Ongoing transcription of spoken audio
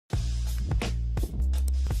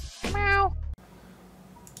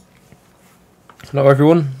Hello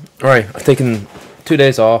everyone. Alright, I've taken 2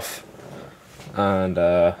 days off and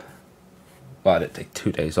well, I didn't take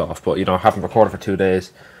 2 days off, but you know, I haven't recorded for 2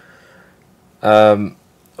 days.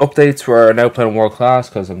 Updates, we're now playing world class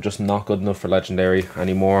because I'm just not good enough for legendary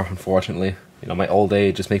anymore, unfortunately. You know, my old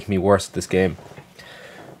age is making me worse at this game.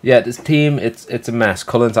 Yeah, this team, it's a mess.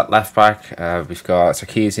 Cullen's at left back, we've got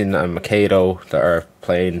Sarkisian and Mikado that are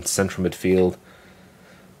playing central midfield.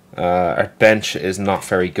 Our bench is not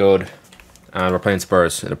very good. And we're playing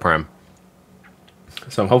Spurs in the Prem.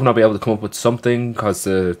 So I'm hoping I'll be able to come up with something because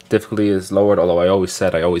the difficulty is lowered, although I always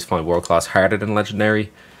said I always find World Class harder than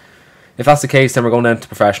Legendary. If that's the case, then we're going down to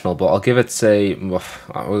Professional, but I'll give it, say,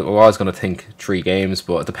 I was going to think 3 games,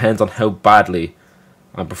 but it depends on how badly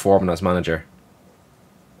I'm performing as manager.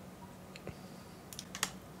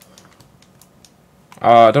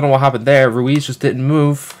 I don't know what happened there. Ruiz just didn't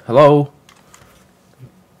move. Hello?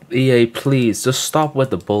 EA, please, just stop with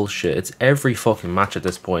the bullshit. It's every fucking match at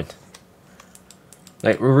this point.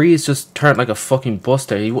 Like, Ruiz just turned like a fucking bus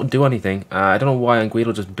there. He wouldn't do anything. I don't know why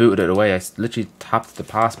Anguilo just booted it away. I literally tapped the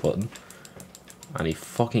pass button. And he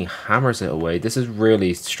fucking hammers it away. This is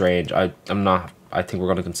really strange. I think we're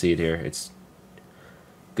going to concede here.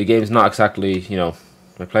 The game's not exactly, you know,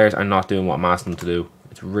 my players are not doing what I'm asking them to do.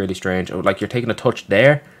 It's really strange. Like, you're taking a touch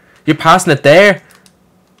there. You're passing it there.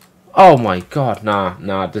 Oh my god,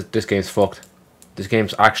 nah, this game's fucked. This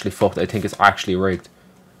game's actually fucked. I think it's actually rigged.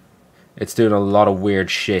 It's doing a lot of weird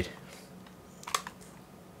shit.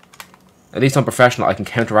 At least I'm professional, I can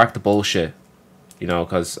counteract the bullshit. You know,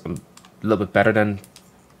 because I'm a little bit better than,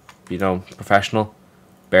 you know, professional.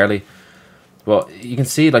 Barely. But you can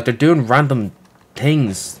see, like, they're doing random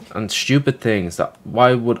things and stupid things. That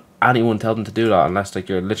why would anyone tell them to do that unless, like,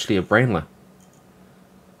 you're literally a brainlet?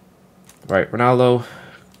 Right, Ronaldo.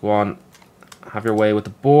 Go on, have your way with the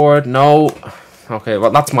board. No. Okay, well,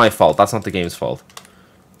 that's my fault. That's not the game's fault.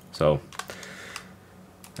 So,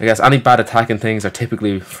 I guess any bad attacking things are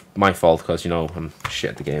typically my fault because, you know, I'm shit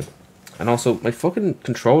at the game. And also, my fucking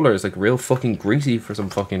controller is, like, real fucking greasy for some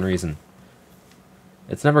fucking reason.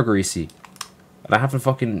 It's never greasy. And I haven't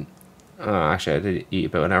fucking... actually, I did eat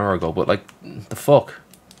about an hour ago, but, like, the fuck?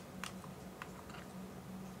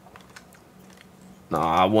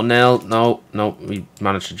 Nah, 1-0. No, we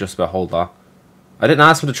managed to just about hold that. I didn't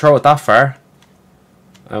ask him to throw it that far.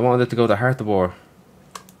 I wanted it to go to heart the ball.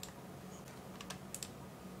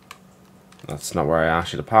 That's not where I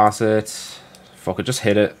asked you to pass it. Fuck it, just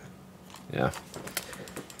hit it. Yeah.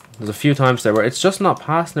 There's a few times there where it's just not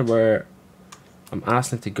passing it where I'm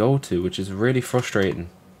asking it to go to, which is really frustrating.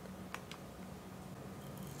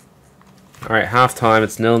 Alright, half time,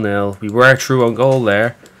 it's 0-0. We were through on goal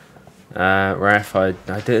there. Ref, I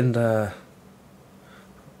didn't, that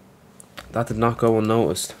did not go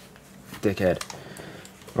unnoticed. Dickhead.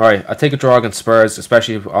 Right, I take a draw against Spurs,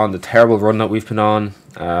 especially on the terrible run that we've been on,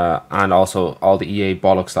 and also all the EA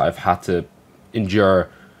bollocks that I've had to endure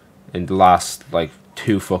in the last, like,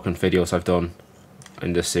 2 fucking videos I've done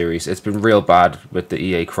in this series. It's been real bad with the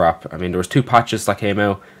EA crap. I mean, there was 2 patches that came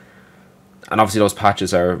out, and obviously those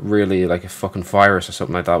patches are really like a fucking virus or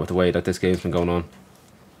something like that with the way that this game's been going on.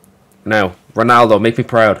 Now, Ronaldo, make me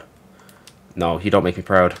proud. No, he don't make me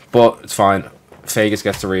proud. But it's fine. Vegas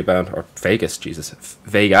gets the rebound. Or Vegas, Jesus.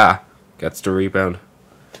 Vega gets the rebound.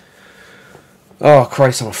 Oh,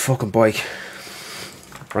 Christ, on a fucking bike.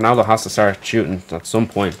 Ronaldo has to start shooting at some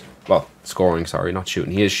point. Well, scoring, sorry, not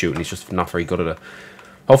shooting. He is shooting, he's just not very good at it.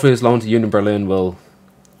 Hopefully his loan to Union Berlin will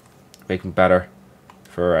make him better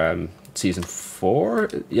for season 4?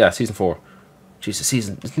 Yeah, season 4. Jesus,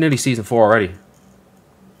 it's nearly season 4 already.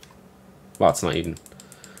 Well, it's not even.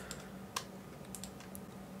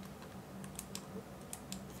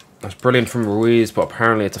 That's brilliant from Ruiz, but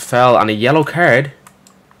apparently it's a foul and a yellow card.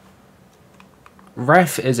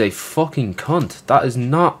 Ref is a fucking cunt. That is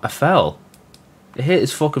not a foul. It hit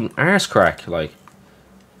his fucking arse crack, like.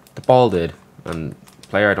 The ball did. And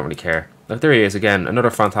player, I don't really care. Like, there he is again. Another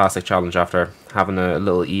fantastic challenge after having a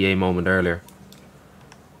little EA moment earlier.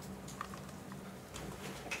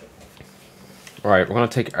 Alright, we're going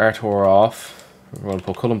to take Artur off. We're going to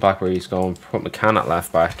put Cullen back where he's going. Put McCann at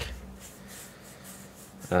left back.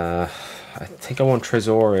 I think I want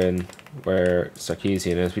Trezor in where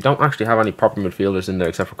Sarkisian is. We don't actually have any proper midfielders in there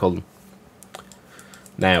except for Cullen.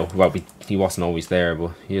 Now, well, he wasn't always there,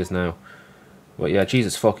 but he is now. But yeah,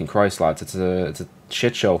 Jesus fucking Christ, lads. It's a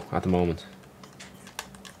shit show at the moment.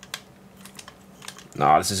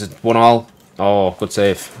 Nah, this is a 1-1. Oh, good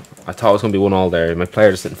save. I thought it was going to be 1-1 there. My player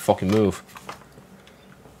just didn't fucking move.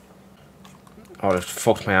 Oh, they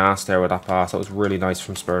fucked my ass there with that pass. That was really nice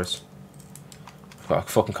from Spurs. Got a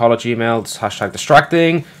fucking college email. It's hashtag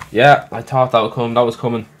distracting. Yeah, I thought that would come. That was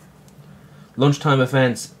coming. Lunchtime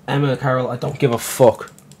events. Emma, Carol, I don't give a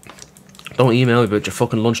fuck. Don't email me about your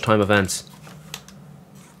fucking lunchtime events.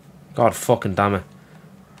 God fucking damn it.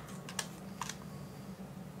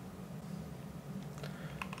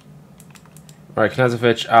 Alright,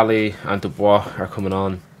 Knezovic, Ali, and Dubois are coming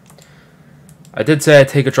on. I did say I'd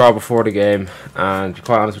take a draw before the game, and to be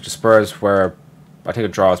quite honest with the Spurs, where I think a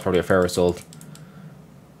draw is probably a fair result.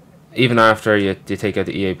 Even after you take out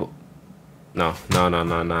the EA, but no,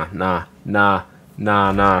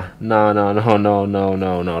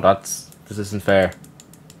 this isn't fair.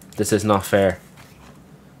 This is not fair.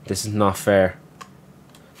 This is not fair.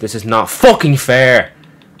 This is not fucking fair.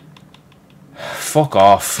 Fuck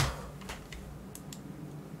off.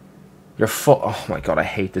 You're oh my god, I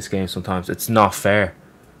hate this game sometimes. It's not fair.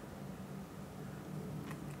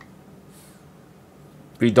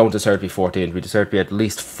 We don't deserve to be 14. We deserve to be at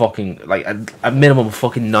least fucking, like, a minimum of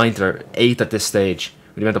fucking 9th or 8th at this stage.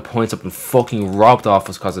 We went the points up and fucking robbed off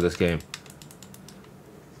us because of this game.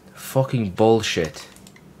 Fucking bullshit.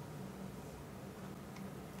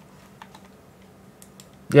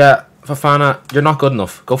 Yeah, Fofana, you're not good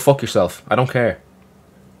enough. Go fuck yourself. I don't care.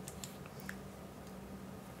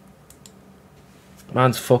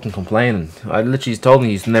 Man's fucking complaining. I literally told him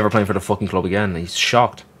he's never playing for the fucking club again. He's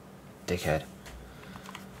shocked. Dickhead.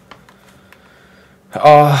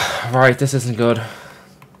 Oh, right, this isn't good.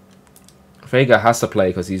 Vega has to play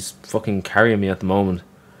because he's fucking carrying me at the moment.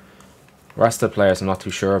 The rest of the players I'm not too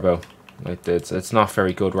sure about. Like, it's not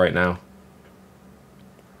very good right now.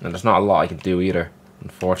 And there's not a lot I can do either,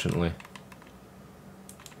 unfortunately.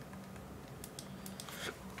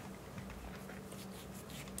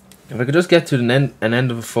 If I could just get to an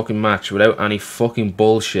end of a fucking match without any fucking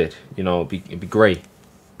bullshit, you know, it'd be great.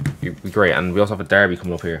 It'd be great. And we also have a derby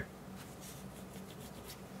coming up here.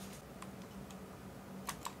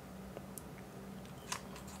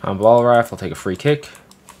 Handball ref, I'll take a free kick.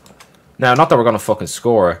 Now, not that we're going to fucking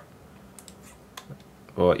score.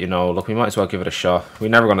 But, you know, look, we might as well give it a shot. We're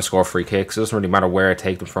never going to score free kicks. It doesn't really matter where I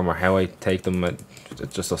take them from or how I take them. It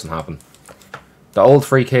just doesn't happen. The old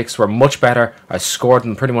free kicks were much better. I scored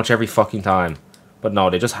them pretty much every fucking time. But no,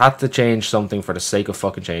 they just had to change something for the sake of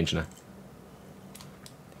fucking changing it.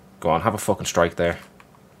 Go on, have a fucking strike there.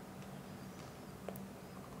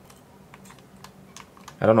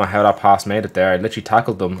 I don't know how that pass made it there. I literally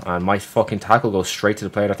tackled them and my fucking tackle goes straight to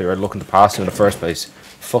the player that they were looking to pass to in the first place.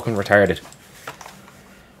 Fucking retarded.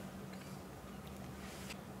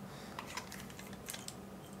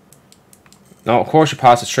 No, of course you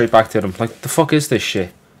pass it straight back to them. Like, the fuck is this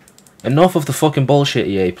shit? Enough of the fucking bullshit,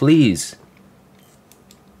 EA, please.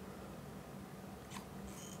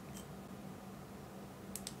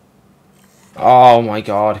 Oh my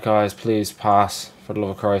god, guys, please pass. For the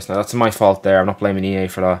love of Christ. Now, that's my fault there. I'm not blaming EA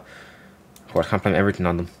for that. Of course, I can't blame everything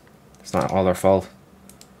on them. It's not all their fault.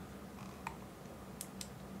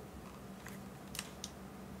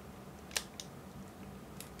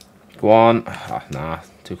 Go on. Ah, nah,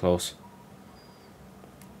 too close.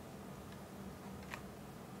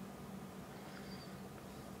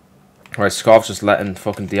 Alright, Skov's just letting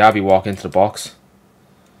fucking Diaby walk into the box.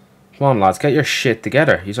 Come on, lads, get your shit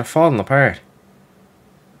together. These are falling apart.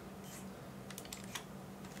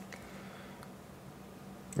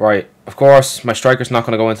 Right, of course, my striker's not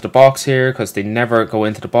going to go into the box here because they never go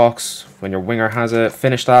into the box when your winger has it.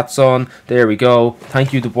 Finish that, son. There we go.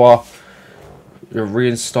 Thank you, Dubois. You're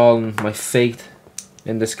reinstalling my faith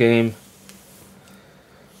in this game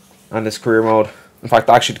and this career mode. In fact,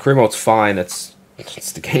 actually, the career mode's fine. It's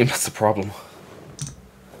the game that's the problem.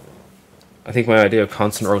 I think my idea of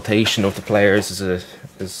constant rotation of the players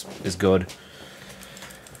is good.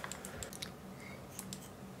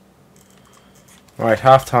 Alright,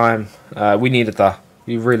 half time. We needed that.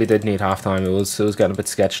 We really did need half time. It was getting a bit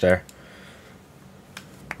sketched there.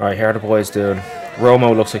 Alright, here are the boys doing.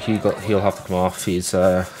 Romo looks like he'll have to come off. His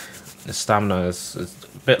stamina is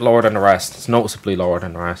a bit lower than the rest. It's noticeably lower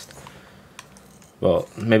than the rest. Well,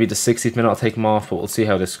 maybe the 60th minute I'll take him off, but we'll see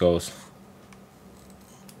how this goes.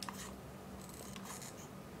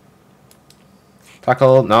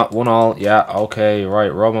 Tackle, not 1-1. Yeah, okay,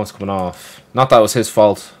 right. Romo's coming off. Not that it was his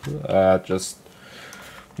fault. Just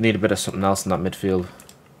need a bit of something else in that midfield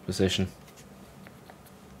position.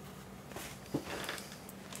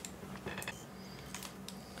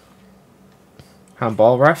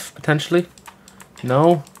 Handball ref, potentially?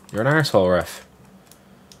 No? You're an arsehole, ref.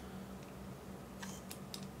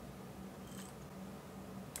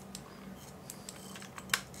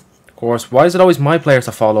 Of course, why is it always my players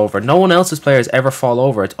that fall over? No one else's players ever fall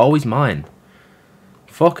over. It's always mine.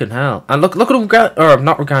 Fucking hell. And look at him, or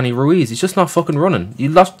not Rugani, Ruiz. He's just not fucking running. You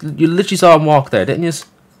literally saw him walk there, didn't you?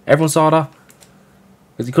 Everyone saw that?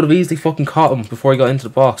 Because he could have easily fucking caught him before he got into the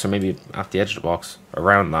box, or maybe at the edge of the box,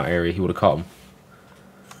 around that area, he would have caught him.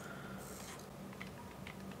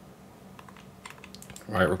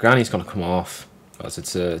 Right, Rugani's going to come off, because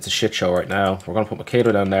it's a shit show right now. We're going to put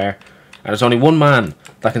Mikado down there, and there's only one man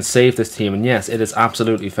that can save this team, and yes, it is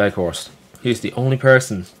absolutely Feghorst. He's the only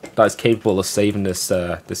person that is capable of saving this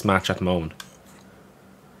this match at the moment.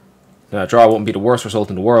 Now, a draw wouldn't be the worst result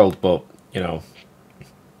in the world, but, you know,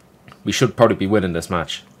 we should probably be winning this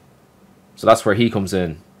match. So that's where he comes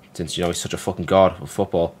in, since, you know, he's such a fucking god of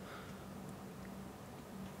football.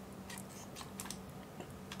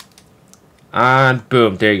 And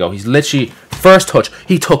boom, there you go. He's literally, first touch,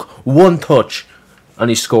 he took one touch and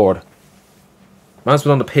he scored. Man's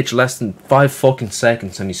been on the pitch less than 5 fucking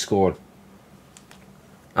seconds and he scored.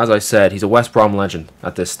 As I said, he's a West Brom legend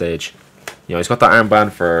at this stage. You know, he's got that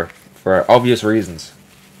armband for obvious reasons.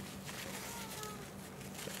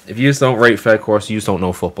 If you just don't rate Feghorst, you just don't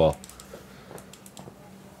know football.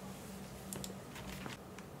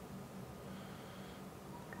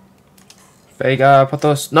 Vega, put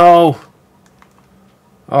those. No!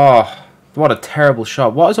 Oh, what a terrible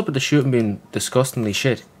shot. What is up with the shooting being disgustingly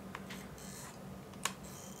shit?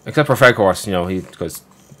 Except for Feghorst, you know, because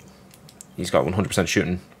he's got 100%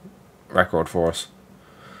 shooting record for us.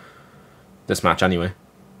 This match, anyway.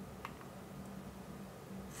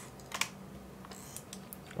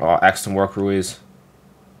 Oh, excellent work, Ruiz.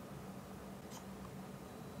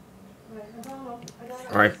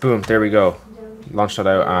 Alright, boom, there we go. Launched that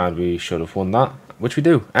out and we should have won that. Which we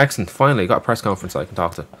do. Excellent, finally, got a press conference I can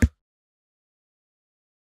talk to.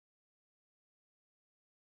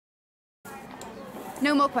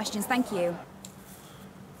 No more questions, thank you.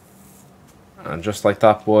 And just like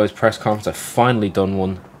that, boys, press conference, I finally done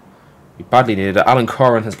one. We badly needed it. Alan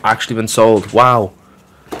Corrin has actually been sold. Wow.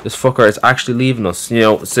 This fucker is actually leaving us. You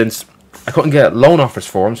know, since I couldn't get loan offers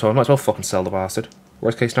for him, so I might as well fucking sell the bastard.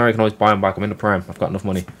 Worst case scenario, I can always buy him back. I'm in the Prem. I've got enough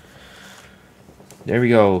money. There we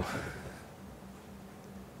go.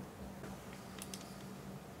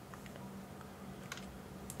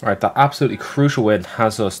 Alright, that absolutely crucial win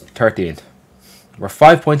has us 13th. We're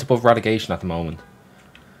 5 points above relegation at the moment,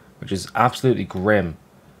 which is absolutely grim.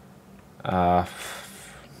 Where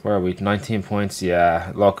are we? 19 points?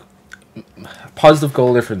 Yeah, look. Positive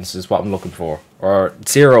goal difference is what I'm looking for. Or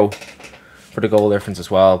 0 for the goal difference as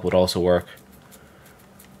well would also work.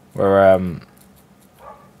 We're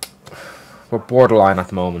borderline at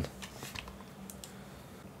the moment.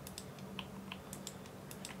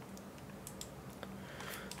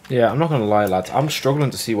 Yeah, I'm not going to lie, lads. I'm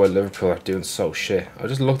struggling to see why Liverpool are doing so shit. I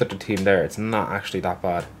just looked at the team there. It's not actually that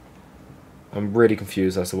bad. I'm really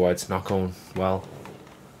confused as to why it's not going well.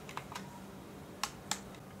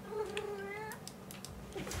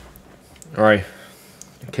 Alright.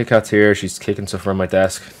 Kick Out's here. She's kicking stuff around my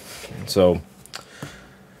desk. So,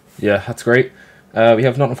 yeah, that's great. We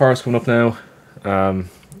have Nottingham Forest coming up now. A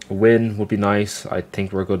win would be nice. I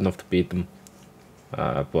think we're good enough to beat them.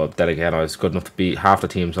 But then again, I was good enough to beat half the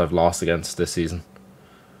teams I've lost against this season.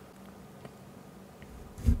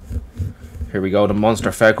 Here we go. The monster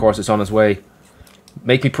Feghorst is on his way.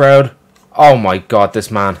 Make me proud. Oh my god, this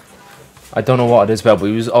man. I don't know what it is about, but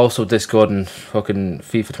he was also this good in fucking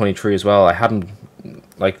FIFA 23 as well. I had him,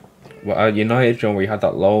 like, United, John, where you had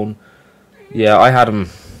that loan. Yeah, I had him.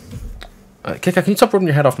 Kika, can you stop rubbing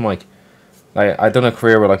your head off the mic? Like, I done a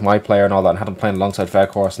career with like my player and all that, and had him playing alongside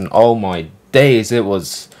Feghorst, and oh my days, it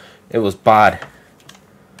was bad.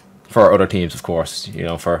 For other teams, of course, you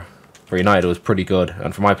know, for United it was pretty good,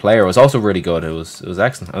 and for my player it was also really good. It was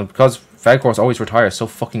excellent, and because Feghorst always retires so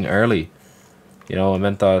fucking early, you know, it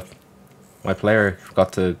meant that my player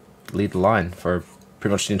got to lead the line for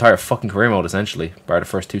pretty much the entire fucking career mode, essentially, bar the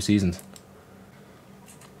first 2 seasons.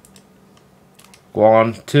 Go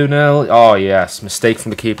on, 2-0. Oh, yes. Mistake from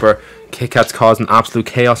the keeper. Kit Kat's causing absolute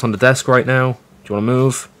chaos on the desk right now. Do you want to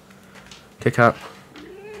move? Kit Kat.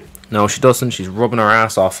 No, she doesn't. She's rubbing her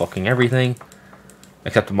ass off fucking everything.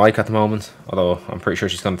 Except the mic at the moment. Although, I'm pretty sure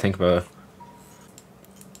she's going to think about it.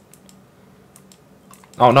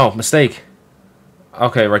 Oh, no. Mistake.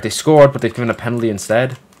 Okay, right. They scored, but they've given a penalty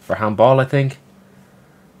instead. For handball, I think.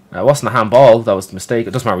 It wasn't a handball. That was the mistake.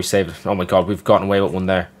 It doesn't matter. We saved it. Oh, my God. We've gotten away with one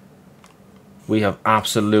there. We have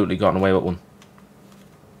absolutely gotten away with one.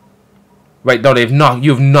 Wait, no, they've not.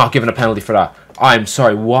 You have not given a penalty for that. I'm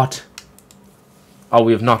sorry, what? Oh,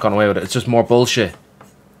 we have not gone away with it. It's just more bullshit.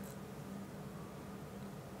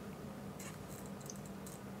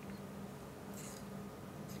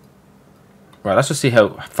 Right, let's just see how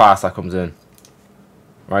fast that comes in.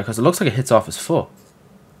 Right, because it looks like it hits off his foot.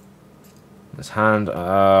 His hand,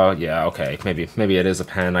 yeah, okay. Maybe it is a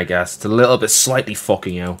pen, I guess. It's a little bit slightly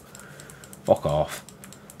fucking out. Fuck off.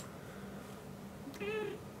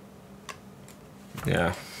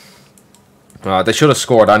 Yeah. They should have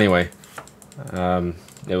scored anyway.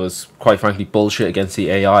 It was quite frankly bullshit against the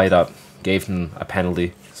AI that gave them a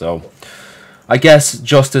penalty. So I guess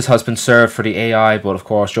justice has been served for the AI, but of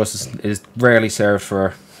course justice is rarely served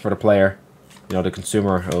for the player. You know, the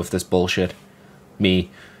consumer of this bullshit. Me.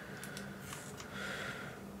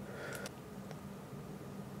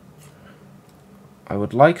 I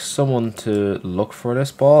would like someone to look for this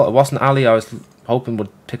ball. It wasn't Ali I was hoping would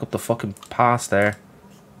pick up the fucking pass there.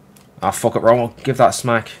 Ah, fuck it, Romo. Give that a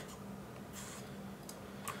smack.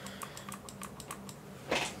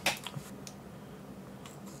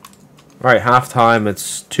 Right, half time.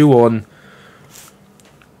 It's 2-1.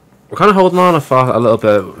 We're kind of holding on a little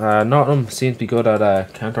bit. Nottingham seems to be good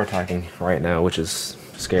at counter-attacking right now, which is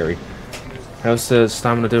scary. How's the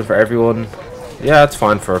stamina doing for everyone? Yeah, it's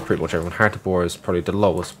fine for pretty much everyone. Hard to bore is probably the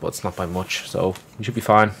lowest, but it's not by much, so we should be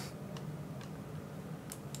fine.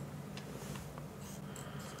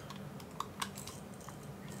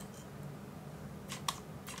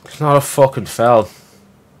 It's not a fucking foul.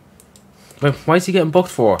 Wait, why is he getting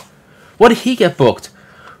booked for? What did he get booked?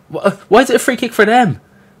 Why is it a free kick for them?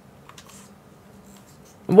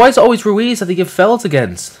 Why is it always Ruiz that they give fouls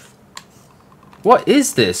against? What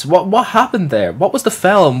is this? What happened there? What was the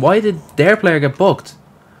foul and why did their player get booked?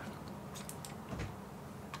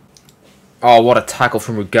 Oh, what a tackle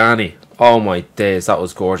from Rugani. Oh my days, that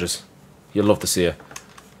was gorgeous. You'd love to see it.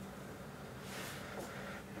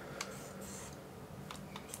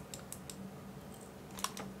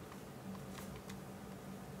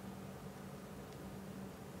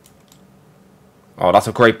 Oh, that's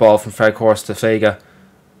a great ball from Faircourse to Fega.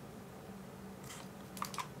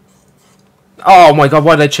 Oh my god,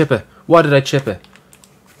 why did I chip it? Why did I chip it?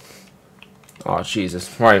 Oh,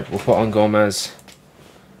 Jesus. Right, we'll put on Gomez.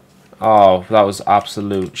 Oh, that was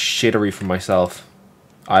absolute shittery from myself.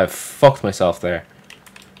 I fucked myself there.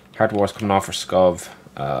 Hard Wars coming off for Skov.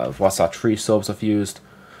 What's that? 3 subs I've used.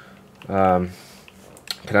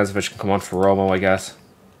 Knezovic can come on for Romo, I guess.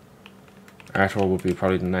 Arthur would be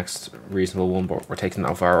probably the next reasonable one, but we're taking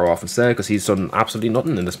Alvaro off instead because he's done absolutely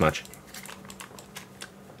nothing in this match.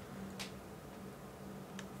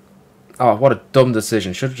 Oh, what a dumb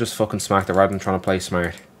decision. Should have just fucking smacked it rather than trying to play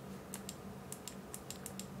smart.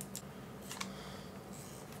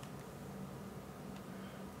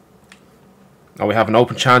 Oh, we have an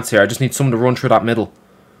open chance here. I just need someone to run through that middle.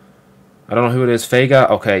 I don't know who it is. Fega?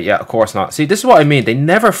 Okay, yeah, of course not. See, this is what I mean. They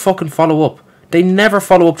never fucking follow up. They never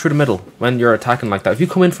follow up through the middle when you're attacking like that. If you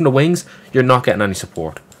come in from the wings, you're not getting any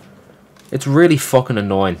support. It's really fucking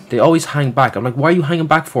annoying. They always hang back. I'm like, why are you hanging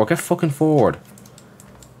back for? Get fucking forward.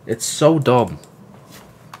 It's so dumb.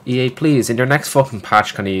 EA, please, in your next fucking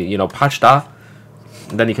patch, can you know, patch that?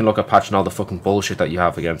 And then you can look at patching all the fucking bullshit that you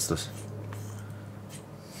have against us.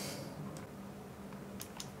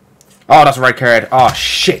 Oh, that's a red card. Oh,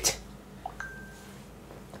 shit.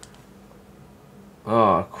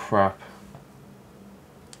 Oh, crap.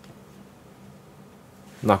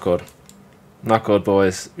 Not good. Not good,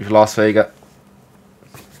 boys. We've lost Vega.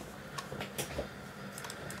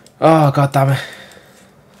 Oh, god damn it.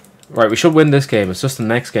 Right, we should win this game. It's just the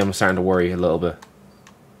next game I'm starting to worry a little bit.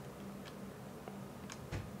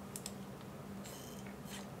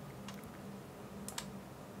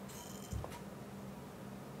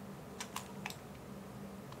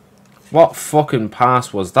 What fucking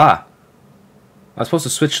pass was that? I was supposed to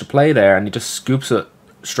switch the play there and he just scoops it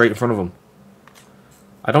straight in front of him.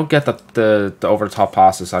 I don't get the over-the-top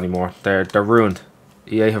passes anymore. They're ruined.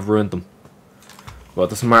 EA have ruined them. But it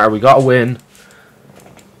doesn't matter. We got a win.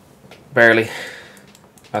 Barely.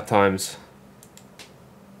 At times.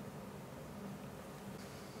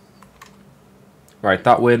 Right,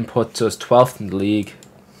 that win puts us 12th in the league.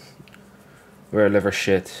 We're a liver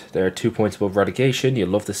shit. They're 2 points above relegation. You'll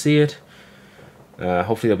love to see it.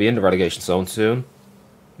 Hopefully they'll be in the relegation zone soon.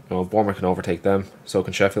 You know, Bournemouth can overtake them. So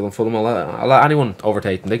can Sheffield and Fulham. I'll let anyone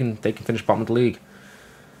overtake them. They can finish bottom of the league.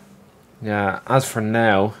 Yeah, as for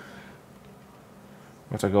now,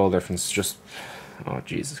 what's our goal difference? Just, oh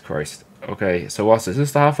Jesus Christ. Okay, so what's this? Is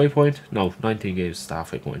this the halfway point? No, 19 games is the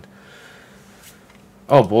halfway point.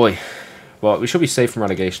 Oh boy. Well, we should be safe from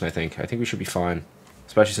relegation, I think. I think we should be fine.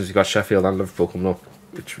 Especially since we've got Sheffield and Liverpool coming up,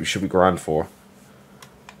 which we should be grand for.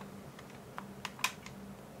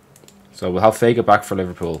 So we'll have Vega back for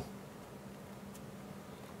Liverpool.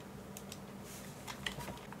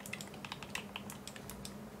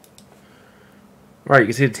 Right, you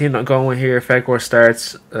can see the team not going with here. Fegor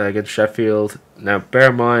starts against Sheffield. Now,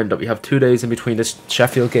 bear in mind that we have 2 days in between this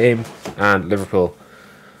Sheffield game and Liverpool.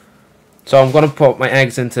 So I'm going to put my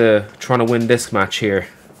eggs into trying to win this match here.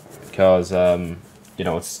 Because, you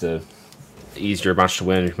know, it's the easier match to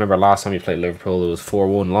win. Remember last time we played Liverpool, it was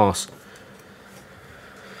 4-1 loss.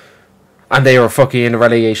 And they were fucking in the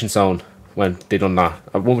relegation zone when they done that.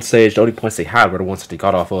 At one stage, the only points they had were the ones that they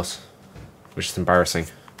got off us. Which is embarrassing.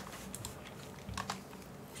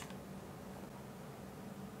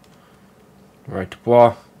 Right,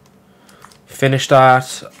 Dubois. Finish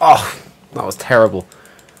that. Oh, that was terrible.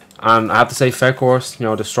 And I have to say, Fegor, you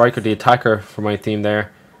know, the striker, the attacker for my team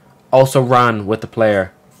there, also ran with the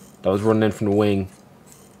player that was running in from the wing.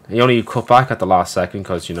 He only cut back at the last second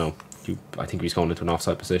because, you know, I think he's going into an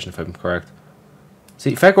offside position if I'm correct.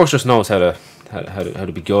 See, Fegor just knows how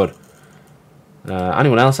to be good.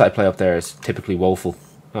 Anyone else that I play up there is typically woeful.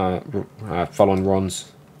 Following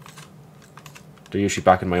runs. They're usually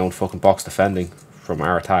back in my own fucking box defending from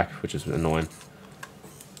our attack, which is annoying.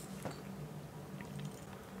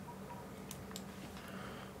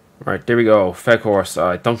 Right, there we go. Feghorst.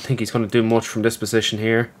 I don't think he's going to do much from this position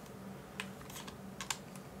here.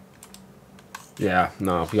 Yeah,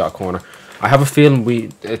 no, we got a corner. I have a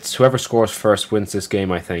feeling it's whoever scores first wins this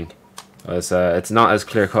game, I think. As, it's not as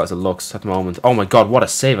clear-cut as it looks at the moment. Oh my god, what a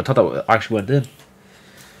save. I thought that actually went in.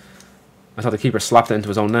 I thought the keeper slapped it into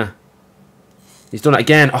his own net. He's done it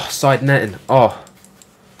again. Oh, side netting. Oh.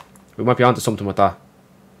 We might be onto something with that.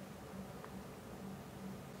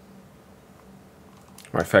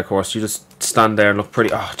 Right, Feghorst, you just stand there and look pretty.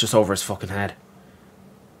 Oh, just over his fucking head.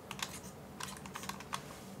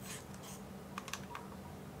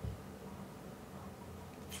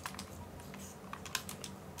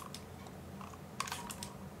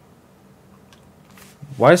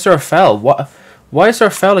 Why is there a foul? Why is there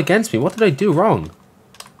a foul against me? What did I do wrong?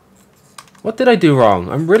 What did I do wrong?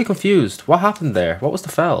 I'm really confused. What happened there? What was the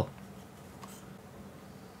foul?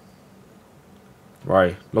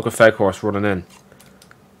 Right, look at Feghorst running in.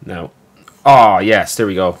 No. Oh, yes, there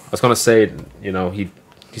we go. I was going to say, you know, he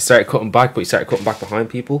started cutting back, but he started cutting back behind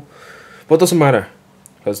people. But it doesn't matter.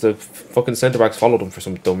 Because the fucking centre-backs followed him for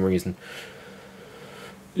some dumb reason.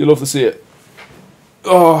 You love to see it.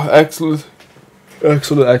 Oh, excellent.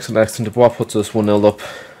 Excellent, excellent, excellent. Dubois puts us 1-0 up.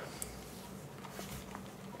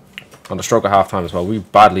 On the stroke of half-time as well. We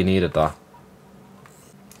badly needed that.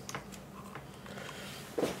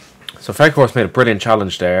 So Feghorst made a brilliant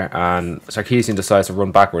challenge there, and Sarkisian decides to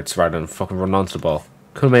run backwards rather than fucking run onto the ball.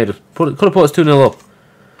 Could have put us 2-0 up.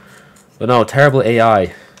 But no, terrible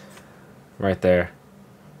AI. Right there.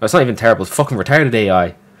 No, it's not even terrible, it's fucking retarded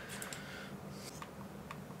AI.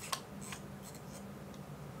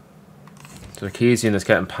 Sarkisian is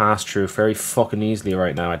getting passed through very fucking easily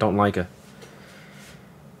right now. I don't like it.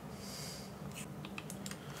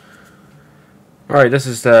 Alright, this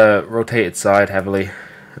is the rotated side heavily.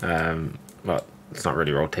 Well, it's not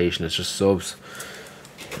really rotation, it's just subs.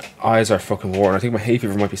 Eyes are fucking watering. I think my hay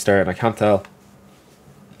fever might be starting, I can't tell.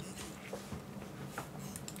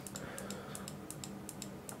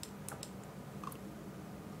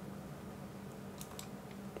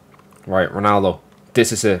 Right, Ronaldo.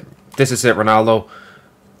 This is it. This is it, Ronaldo.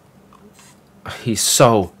 He's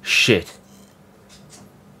so shit.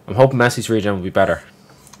 I'm hoping Messi's regen will be better.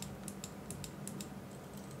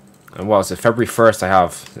 And what is it? February 1st I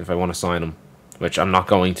have, if I want to sign him. Which I'm not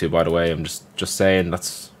going to, by the way. I'm just saying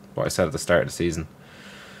that's what I said at the start of the season.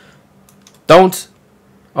 Don't!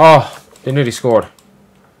 Oh, they nearly scored.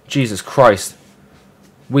 Jesus Christ.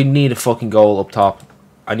 We need a fucking goal up top.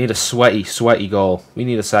 I need a sweaty, sweaty goal. We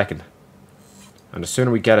need a second. And the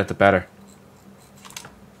sooner we get it, the better.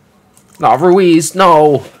 No, Ruiz,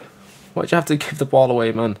 no! Why'd you have to give the ball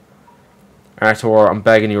away, man? Artur, I'm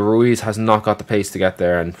begging you. Ruiz has not got the pace to get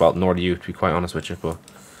there, and well, nor do you, to be quite honest with you. But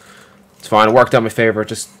it's fine. It worked out in my favour.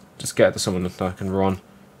 Just get to someone that can run.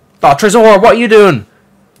 Oh, Trezor, what are you doing?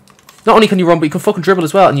 Not only can you run, but you can fucking dribble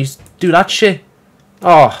as well, and you do that shit.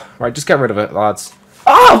 Oh, right, just get rid of it, lads.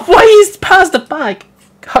 Oh, why he's past the back?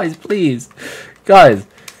 Guys, please. Guys.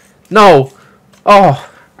 No. Oh,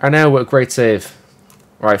 Arnau with a great save.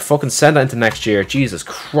 Right, fucking send that into next year. Jesus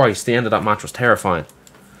Christ, the end of that match was terrifying.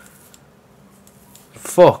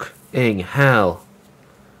 Fucking hell.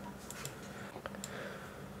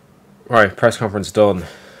 Right, press conference done.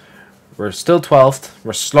 We're still 12th.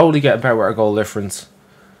 We're slowly getting better with our goal difference.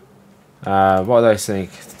 What did I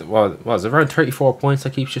think? What was it? Around 34 points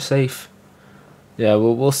that keeps you safe. Yeah,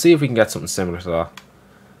 we'll see if we can get something similar to that.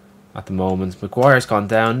 At the moment, Maguire's gone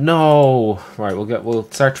down. No, right. We'll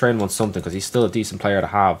start training on something because he's still a decent player to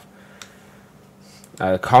have.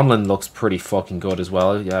 Conlon looks pretty fucking good as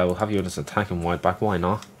well. Yeah, we'll have you as attacking wide back. Why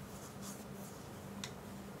not?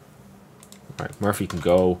 Alright, Murphy can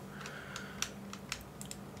go.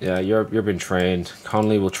 Yeah, you're being trained.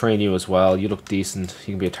 Conley will train you as well. You look decent.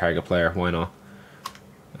 You can be a target player. Why not?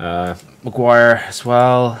 Maguire as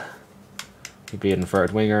well. He'd be an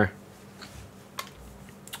inverted winger.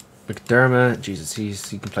 McDermott, Jesus,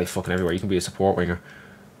 he can play fucking everywhere. You can be a support winger.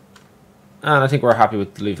 And I think we're happy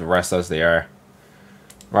with leave the rest as they are.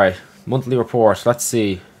 Right, monthly report. Let's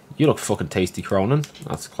see. You look fucking tasty, Cronin.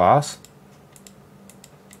 That's class.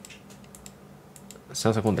 It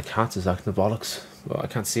sounds like one of the cats is acting the bollocks. Well, I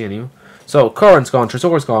can't see any. So, Curran's gone.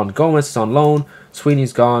 Tresor's gone. Gomez is on loan.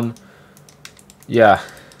 Sweeney's gone. Yeah.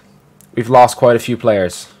 We've lost quite a few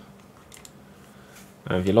players.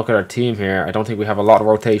 And if you look at our team here, I don't think we have a lot of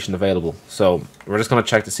rotation available. So, we're just going to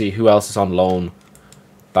check to see who else is on loan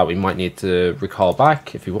that we might need to recall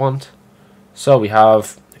back if we want. So, we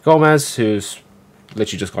have Gomez, who's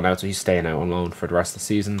literally just gone out, so he's staying out on loan for the rest of the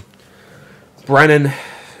season. Brennan,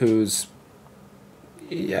 who's...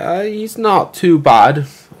 yeah, he's not too bad.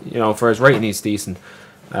 You know, for his rating, he's decent.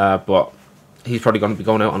 But he's probably going to be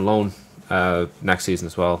going out on loan next season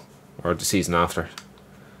as well. Or the season after.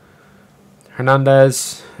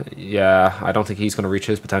 Hernandez, yeah, I don't think he's going to reach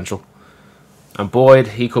his potential. And Boyd,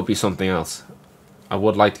 he could be something else. I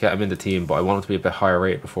would like to get him in the team, but I want him to be a bit higher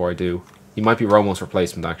rate before I do. He might be Romo's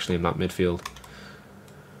replacement, actually, in that midfield.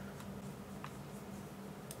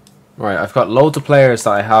 Right, I've got loads of players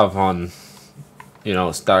that I have on... you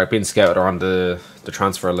know, that are being scouted or on the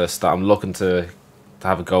transfer list that I'm looking to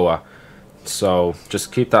have a go at. So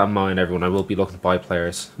just keep that in mind, everyone. I will be looking to buy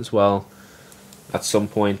players as well at some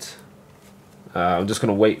point. I'm just going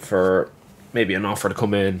to wait for maybe an offer to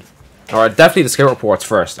come in. Or definitely the scout reports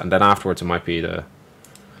first, and then afterwards it might be the,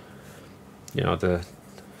 you know,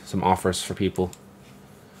 some offers for people.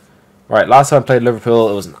 Right, last time I played Liverpool,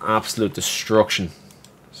 it was an absolute destruction.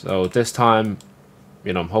 So this time,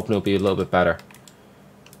 you know, I'm hoping it'll be a little bit better.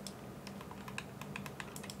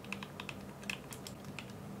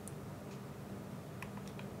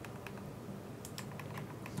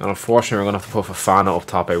 And unfortunately, we're going to have to put Fofana up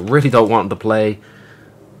top. I really don't want him to play.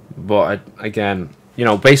 But, again, you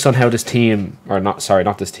know, based on how this team... or not, sorry,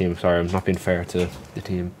 not this team. Sorry, I'm not being fair to the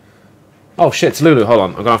team. Oh, shit, it's Lulu. Hold on.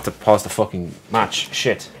 I'm going to have to pause the fucking match.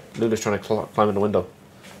 Shit. Lulu's trying to climb in the window.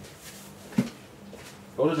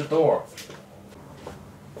 Go to the door.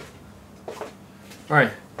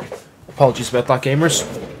 Alright. Apologies about that, gamers.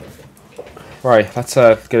 Right, let's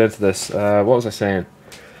get into this. What was I saying?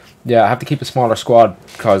 Yeah, I have to keep a smaller squad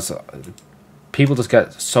because people just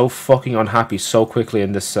get so fucking unhappy so quickly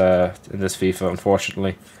in this FIFA.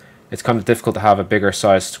 Unfortunately, it's kind of difficult to have a bigger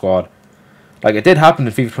sized squad. Like it did happen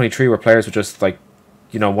in FIFA 23 where players would just like,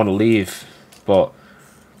 you know, want to leave, but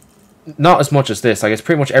not as much as this. Like it's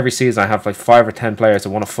pretty much every season I have like 5 or 10 players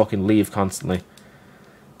that want to fucking leave constantly,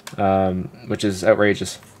 which is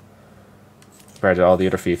outrageous compared to all the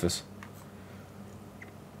other FIFAs.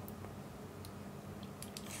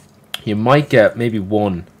 You might get maybe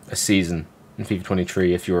one a season in FIFA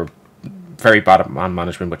 23 if you're very bad at man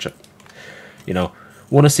management, which, you know,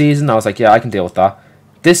 one a season, I was like, yeah, I can deal with that.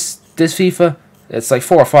 This FIFA, it's like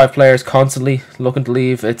 4 or 5 players constantly looking to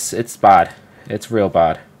leave. It's bad. It's real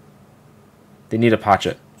bad. They need to patch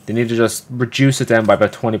it. They need to just reduce it down by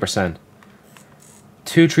about 20%.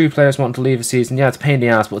 2-3 players wanting to leave a season, yeah, it's a pain in the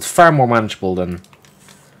ass, but it's far more manageable than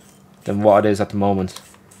what it is at the moment.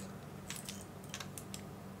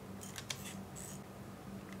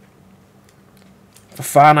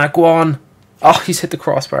 Fofana, go on. Oh, he's hit the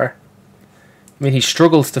crossbar. I mean, he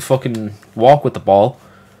struggles to fucking walk with the ball,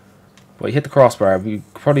 but he hit the crossbar. We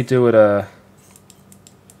could probably do it a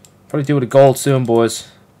goal soon, boys.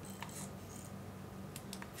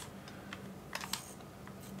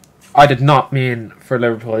 I did not mean for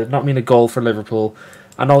Liverpool. I did not mean a goal for Liverpool.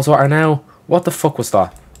 And also, Arnau, what the fuck was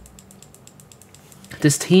that?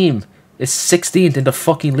 This team is 16th in the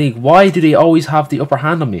fucking league. Why do they always have the upper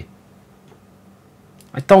hand on me?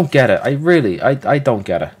 I don't get it. I don't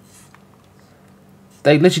get it.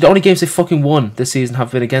 They literally, the only games they fucking won this season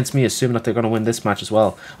have been against me, assuming that they're going to win this match as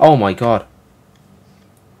well. Oh my god.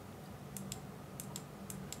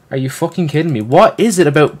 Are you fucking kidding me? What is it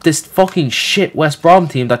about this fucking shit West Brom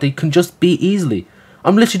team that they can just beat easily?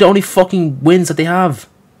 I'm literally the only fucking wins that they have.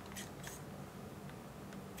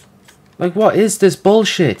 Like, what is this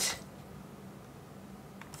bullshit?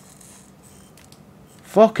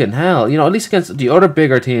 Fucking hell. You know, at least against the other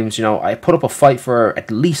bigger teams, you know, I put up a fight for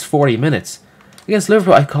at least 40 minutes. Against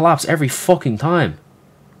Liverpool, I collapse every fucking time.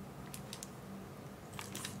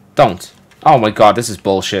 Don't. Oh my god, this is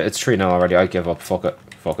bullshit. It's 3-0 already. I give up. Fuck it.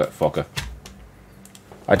 Fuck it. Fuck it.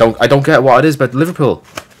 I don't get what it is about Liverpool.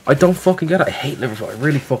 I don't fucking get it. I hate Liverpool. I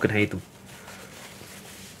really fucking hate them.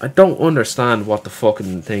 I don't understand what the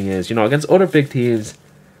fucking thing is. You know, against other big teams,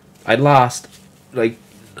 I last, like,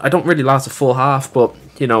 I don't really last a full half, but,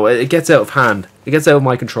 you know, it gets out of hand. It gets out of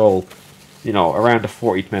my control, you know, around the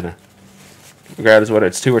 40th minute. Regardless of whether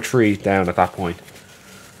it's 2 or 3 down at that point.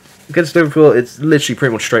 Against Liverpool, it's literally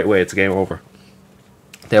pretty much straight away, it's a game over.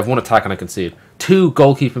 They have 1 attack and I concede. 2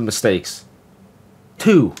 goalkeeping mistakes.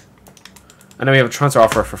 2. And then we have a transfer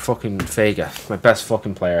offer for fucking Vega, my best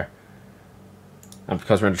fucking player. And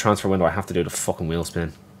because we're in the transfer window, I have to do the fucking wheel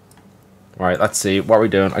spin. Alright, let's see. What are we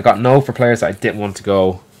doing? I got no for players that I didn't want to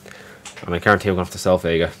go. And I guarantee we're going to have to sell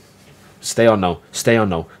Vega. Stay on no. Stay on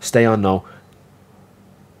no. Stay on no.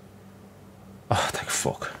 Oh, thank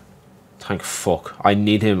fuck. Thank fuck. I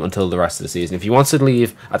need him until the rest of the season. If he wants to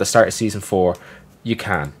leave at the start of season 4, you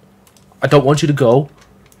can. I don't want you to go.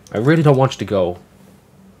 I really don't want you to go.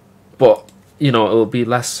 But, you know, it'll be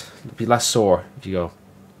less sore if you go.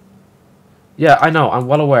 Yeah, I know. I'm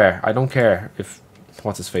well aware. I don't care if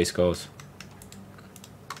what's his face goes.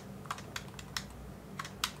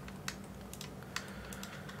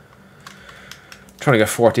 Trying to get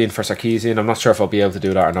 14 for Sarkisian. I'm not sure if I'll be able to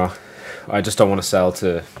do that or not. I just don't want to sell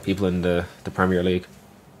to people in the Premier League.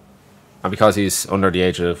 And because he's under the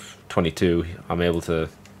age of 22, I'm able to,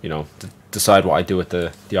 you know, decide what I do with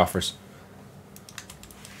the offers.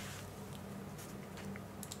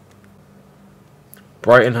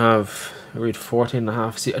 Brighton have read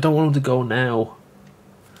 14.5. See, I don't want him to go now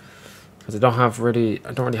because I don't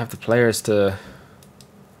really have the players to.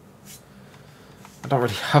 I don't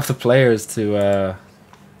really have the players to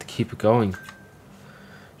keep it going.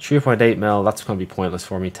 3.8 mil, that's going to be pointless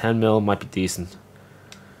for me. 10 mil might be decent.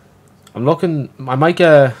 I'm looking. I might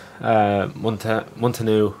get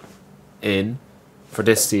Montanu in for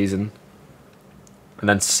this season, and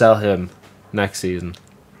then sell him next season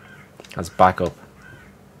as backup.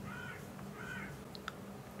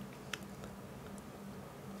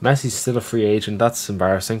 Messi's still a free agent. That's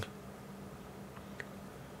embarrassing.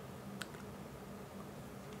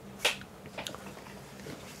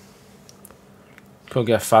 Could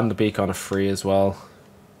get Van de Beek on a free as well.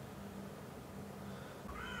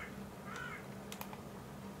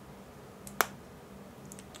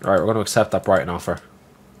 Alright, we're going to accept that Brighton offer.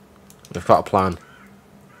 We've got a plan.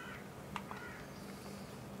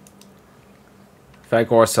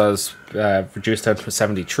 Veghorst has reduced down to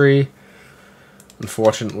 73.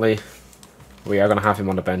 Unfortunately, we are going to have him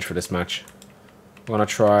on the bench for this match. We're going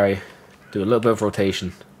to try do a little bit of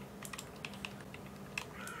rotation.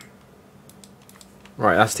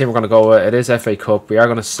 Right, that's the team we're going to go with. It is FA Cup. We are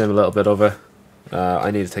going to sim a little bit of it. I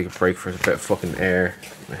need to take a break for a bit of fucking air.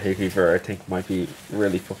 My hay fever, I think, might be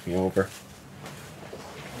really fucking me over.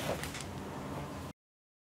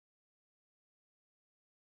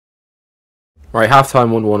 Right, half time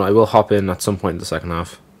 1-1. I will hop in at some point in the second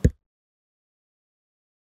half.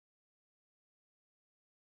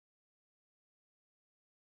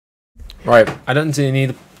 Right, I didn't see any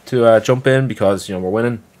need to jump in because, you know, we're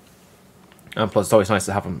winning. And plus, it's always nice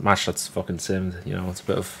to have a match that's fucking simmed. You know, it's a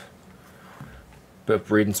bit of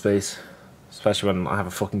breathing space. Especially when I have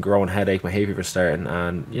a fucking growing headache, my hay fever's starting,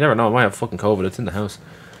 and you never know, I might have fucking COVID, it's in the house. So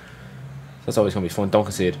that's always going to be fun. Don't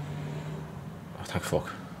concede. Oh, thank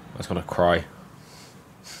fuck. I was going to cry.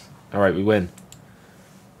 Alright, we win.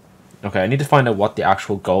 Okay, I need to find out what the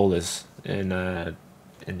actual goal is in the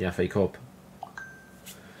FA Cup.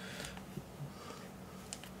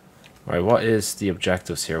 Alright, what is the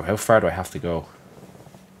objectives here? How far do I have to go?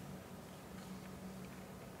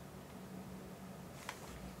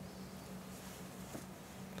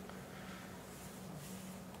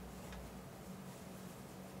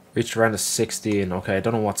 Reached around the 16. Okay, I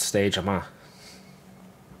don't know what stage I'm at.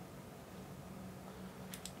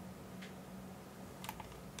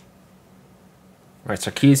 Right,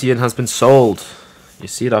 Sarkisian has been sold. You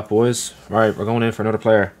see that, boys? Right, we're going in for another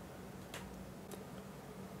player.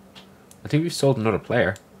 I think we've sold another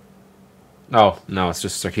player. Oh, no, it's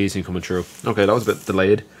just Sarkisian coming through. Okay, that was a bit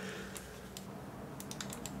delayed.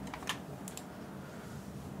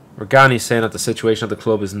 Organi's saying that the situation at the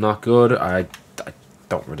club is not good. I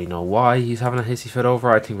don't really know why he's having a hissy fit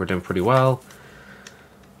over. I think we're doing pretty well.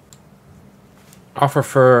 Offer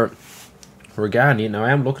for Regani. Now,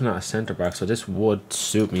 I am looking at a centre-back, so this would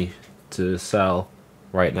suit me to sell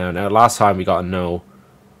right now. Now, last time we got a no.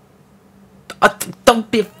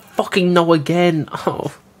 Don't be a fucking no again.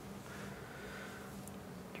 Oh.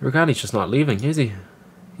 Regani's just not leaving, is he?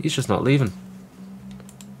 He's just not leaving.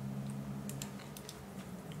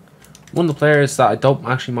 One of the players that I don't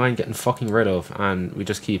actually mind getting fucking rid of, and we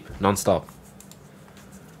just keep non-stop.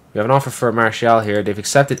 We have an offer for Martial here. They've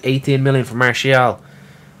accepted 18 million for Martial.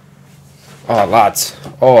 Oh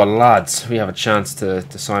lads, we have a chance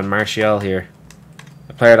to sign Martial here.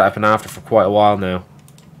 A player that I've been after for quite a while now.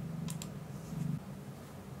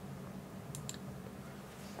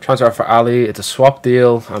 Transfer for Ali. It's a swap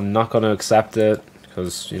deal. I'm not going to accept it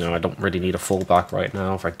because, you know, I don't really need a fullback right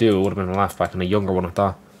now. If I do, it would have been a left back and a younger one at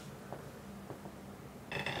that.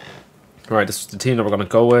 Alright, this is the team that we're going to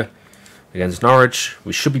go with against Norwich.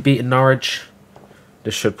 We should be beating Norwich.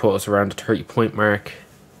 This should put us around the 30-point mark.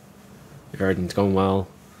 Everything's going well.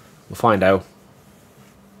 We'll find out.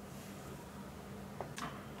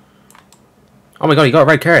 Oh my god, you got a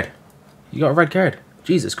red card. You got a red card.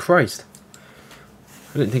 Jesus Christ.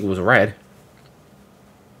 I didn't think it was a red.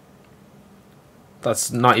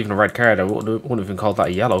 That's not even a red card. I wouldn't even call that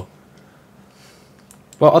a yellow.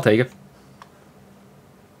 Well, I'll take it.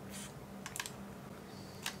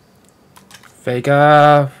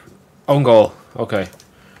 Vega. Own goal. Okay.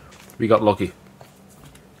 We got lucky.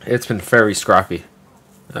 It's been very scrappy.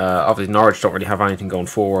 Obviously, Norwich don't really have anything going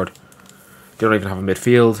forward. They don't even have a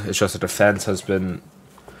midfield. It's just the defence has been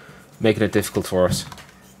making it difficult for us.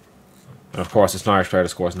 And of course, it's Norwich player that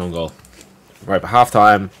scores an own goal. Right, but half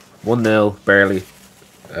time, 1-0, barely.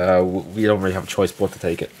 We don't really have a choice but to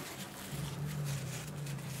take it.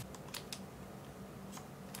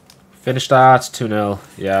 Finish that, 2-0.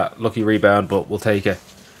 Yeah, lucky rebound, but we'll take it.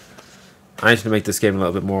 I need to make this game a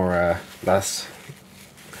little bit more less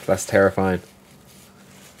terrifying.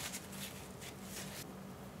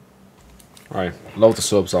 Right, loads of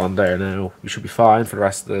subs on there now. We should be fine for the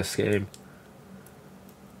rest of this game.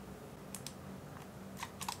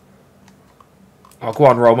 Oh, go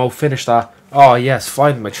on, Romo, finish that. Oh, yes,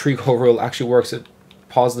 finally, my 3-goal rule actually works it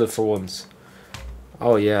positive for once.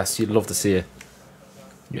 Oh, yes, you'd love to see it.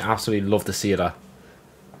 You absolutely love to see that.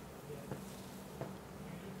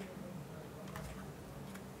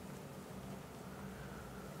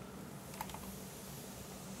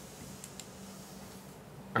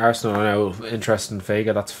 Arsenal are now interested in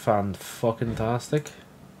Vega. That's fan-fucking-tastic.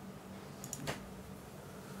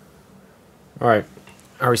 Alright.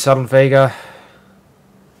 Are we selling Vega?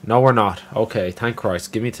 No, we're not. Okay, thank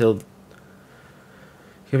Christ. Give me till...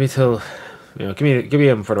 You know, give me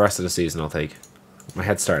him for the rest of the season, I'll take. My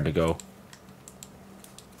head's starting to go.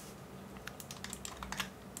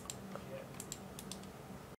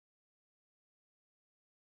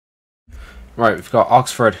 Right, we've got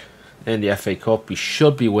Oxford in the FA Cup. We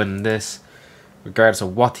should be winning this, regardless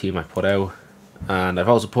of what team I put out. And I've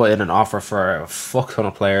also put in an offer for a fuck ton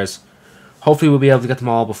of players. Hopefully we'll be able to get them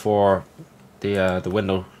all before the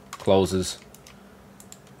window closes.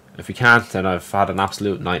 If we can't, then I've had an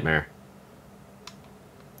absolute nightmare.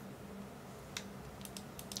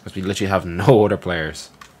 Because we literally have no other players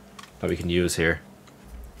that we can use here.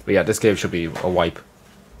 But yeah, this game should be a wipe.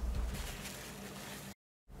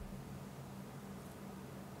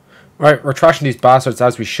 Right, we're trashing these bastards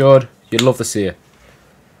as we should. You'd love to see it.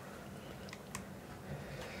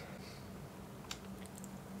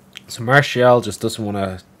 So Martial just doesn't want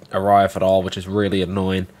to arrive at all, which is really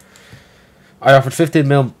annoying. I offered 15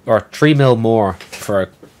 mil or 3 mil more for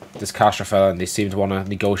this Castro fella, and they seem to want to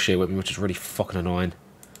negotiate with me, which is really fucking annoying.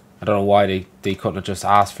 I don't know why they couldn't have just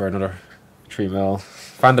asked for another 3 mil.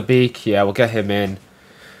 Van de Beek, yeah, we'll get him in.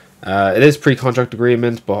 It is pre-contract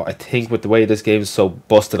agreement, but I think with the way this game is so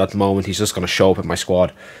busted at the moment, he's just going to show up in my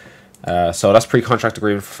squad. So that's pre-contract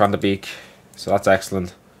agreement for Van de Beek. So that's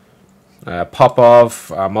excellent.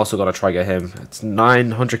 Popov, I'm also going to try get him. It's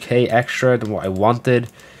 900k extra than what I wanted.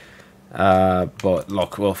 But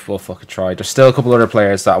look, we'll fucking try. There's still a couple other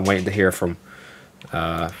players that I'm waiting to hear from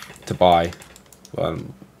to buy.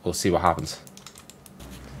 Well, we'll see what happens.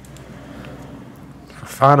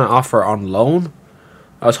 Fana offer on loan.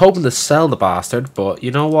 I was hoping to sell the bastard, but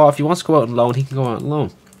you know what? If he wants to go out on loan, he can go out on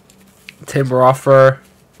loan. Timber offer.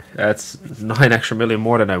 That's 9 extra million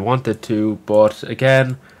more than I wanted to, but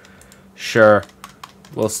again, sure.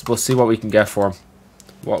 We'll see what we can get for him.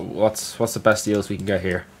 What's the best deals we can get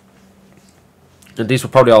here? And these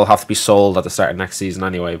will probably all have to be sold at the start of next season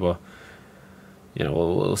anyway, but you know,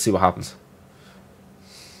 we'll see what happens.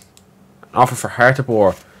 An offer for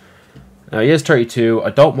Hartlepool. Now he is 32.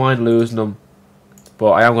 I don't mind losing him,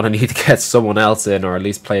 but I am going to need to get someone else in, or at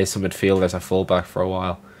least play some midfielders at fullback for a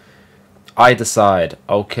while. I decide.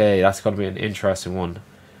 Okay, that's going to be an interesting one.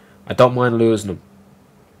 I don't mind losing him.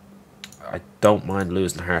 I don't mind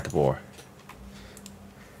losing Hartlepool.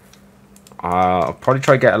 I'll probably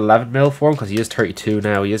try to get 11 mil for him because he is 32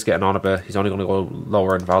 now. He is getting on a bit. He's only going to go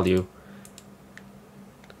lower in value.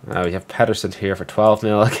 We have Pedersen here for 12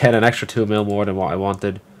 mil. Again, an extra 2 mil more than what I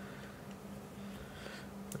wanted.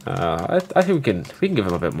 I think we can give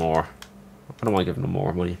him a bit more. I don't want to give him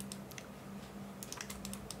more money.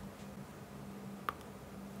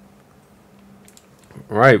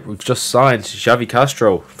 Right, we've just signed Xavi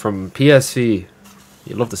Castro from PSV.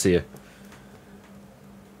 You'd love to see it.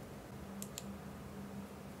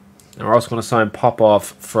 And we're also going to sign Popov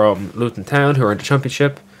from Luton Town, who are in the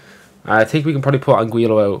Championship. I think we can probably put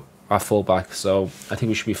Anguilo out at fullback, so I think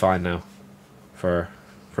we should be fine now for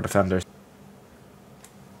defenders.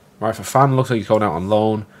 Right, Fafana looks like he's going out on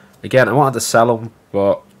loan. Again, I wanted to sell him,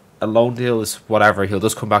 but a loan deal is whatever. He'll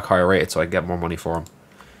just come back higher rated, so I can get more money for him.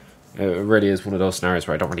 It really is one of those scenarios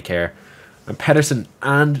where I don't really care. And Pedersen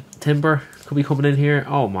and Timber could be coming in here.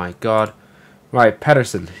 Oh my god. Right,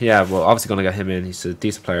 Pedersen. Yeah, well, obviously going to get him in. He's a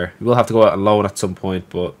decent player. He will have to go out on loan at some point,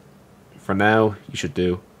 but for now, you should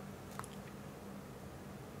do.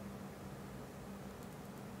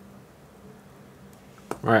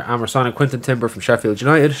 Right, and we're signing Quinton Timber from Sheffield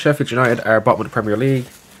United. Sheffield United are bottom of the Premier League.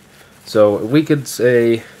 So it weakens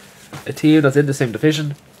a team that's in the same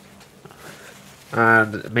division.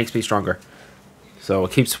 And it makes me stronger. So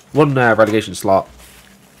it keeps one relegation slot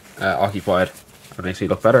occupied. It makes me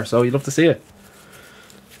look better. So you love to see it.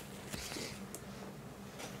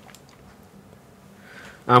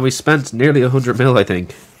 And we spent nearly 100 mil, I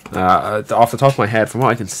think. Off the top of my head, from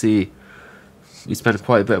what I can see, we spent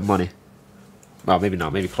quite a bit of money. Well, maybe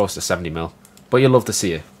not. Maybe close to 70 mil. But you'll love to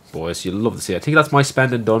see it, boys. You'll love to see it. I think that's my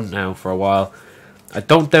spending done now for a while. I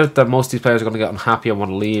don't doubt that most of these players are going to get unhappy and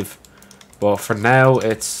want to leave. But for now,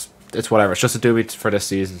 it's whatever. It's just to do it for this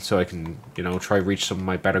season, so I can, you know, try reach some of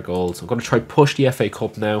my better goals. I'm going to try push the FA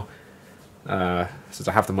Cup now, since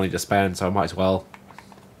I have the money to spend, so I might as well.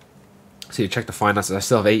 See, check the finances. I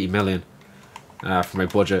still have 80 million for my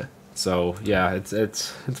budget, so yeah, it's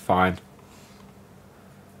fine.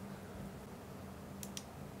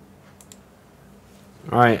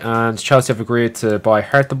 Alright, and Chelsea have agreed to buy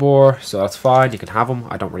Hertha, so that's fine. You can have him.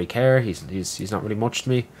 I don't really care. He's not really much to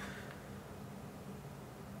me.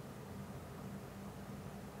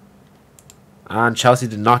 And Chelsea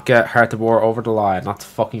did not get Hertha over the line. That's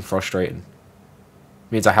fucking frustrating.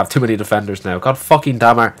 Means I have too many defenders now. God fucking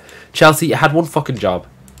damn it. Chelsea, you had one fucking job.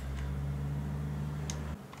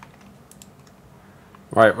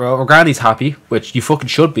 Right, well, Granny's happy, which you fucking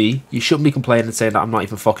should be. You shouldn't be complaining and saying that I'm not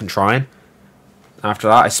even fucking trying. After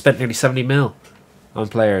that, I spent nearly 70 mil on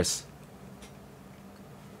players.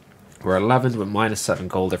 We're 11th with -7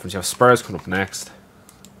 goal difference. You have Spurs coming up next.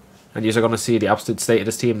 And you're going to see the absolute state of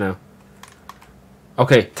this team now.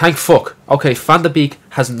 Okay, thank fuck. Okay, Van de Beek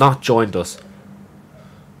has not joined us.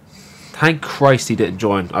 Thank Christ he didn't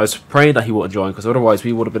join. I was praying that he wouldn't join, because otherwise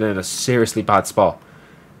we would have been in a seriously bad spot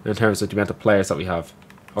in terms of the amount of players that we have.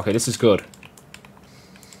 Okay, this is good.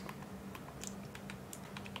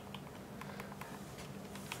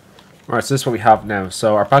 Alright, so this is what we have now.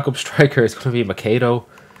 So our backup striker is going to be Makedo.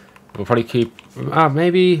 We'll probably keep...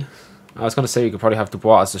 maybe... I was going to say we could probably have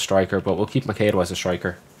Dubois as the striker, but we'll keep Makedo as a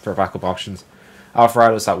striker for backup options.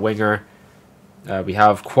 Alvarado's that winger. We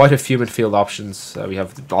have quite a few midfield options. We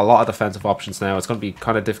have a lot of defensive options now. It's going to be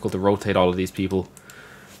kind of difficult to rotate all of these people.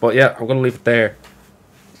 But yeah, I'm going to leave it there.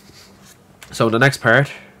 So in the next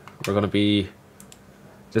part, we're going to be...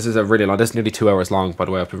 This is a really long... This is nearly 2 hours long, by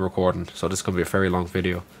the way, I've been recording. So this is going to be a very long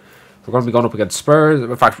video. We're going to be going up against Spurs.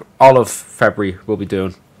 In fact, all of February we'll be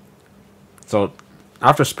doing. So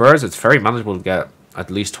after Spurs, it's very manageable to get at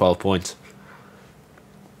least 12 points.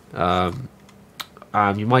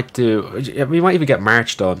 You might do... We might even get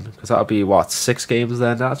March done, because that'll be, what, 6 games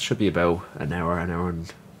then? That should be about an hour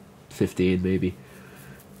and 15 maybe.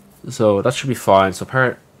 So that should be fine. So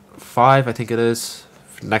part 5, I think it is,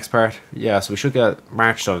 for the next part. Yeah, so we should get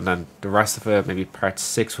March done, and then the rest of it, maybe part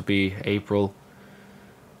 6 would be April.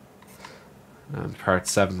 And part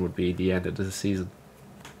 7 would be the end of the season.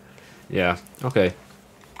 Yeah, okay.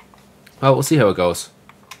 Well, we'll see how it goes.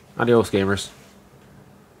 Adios, gamers.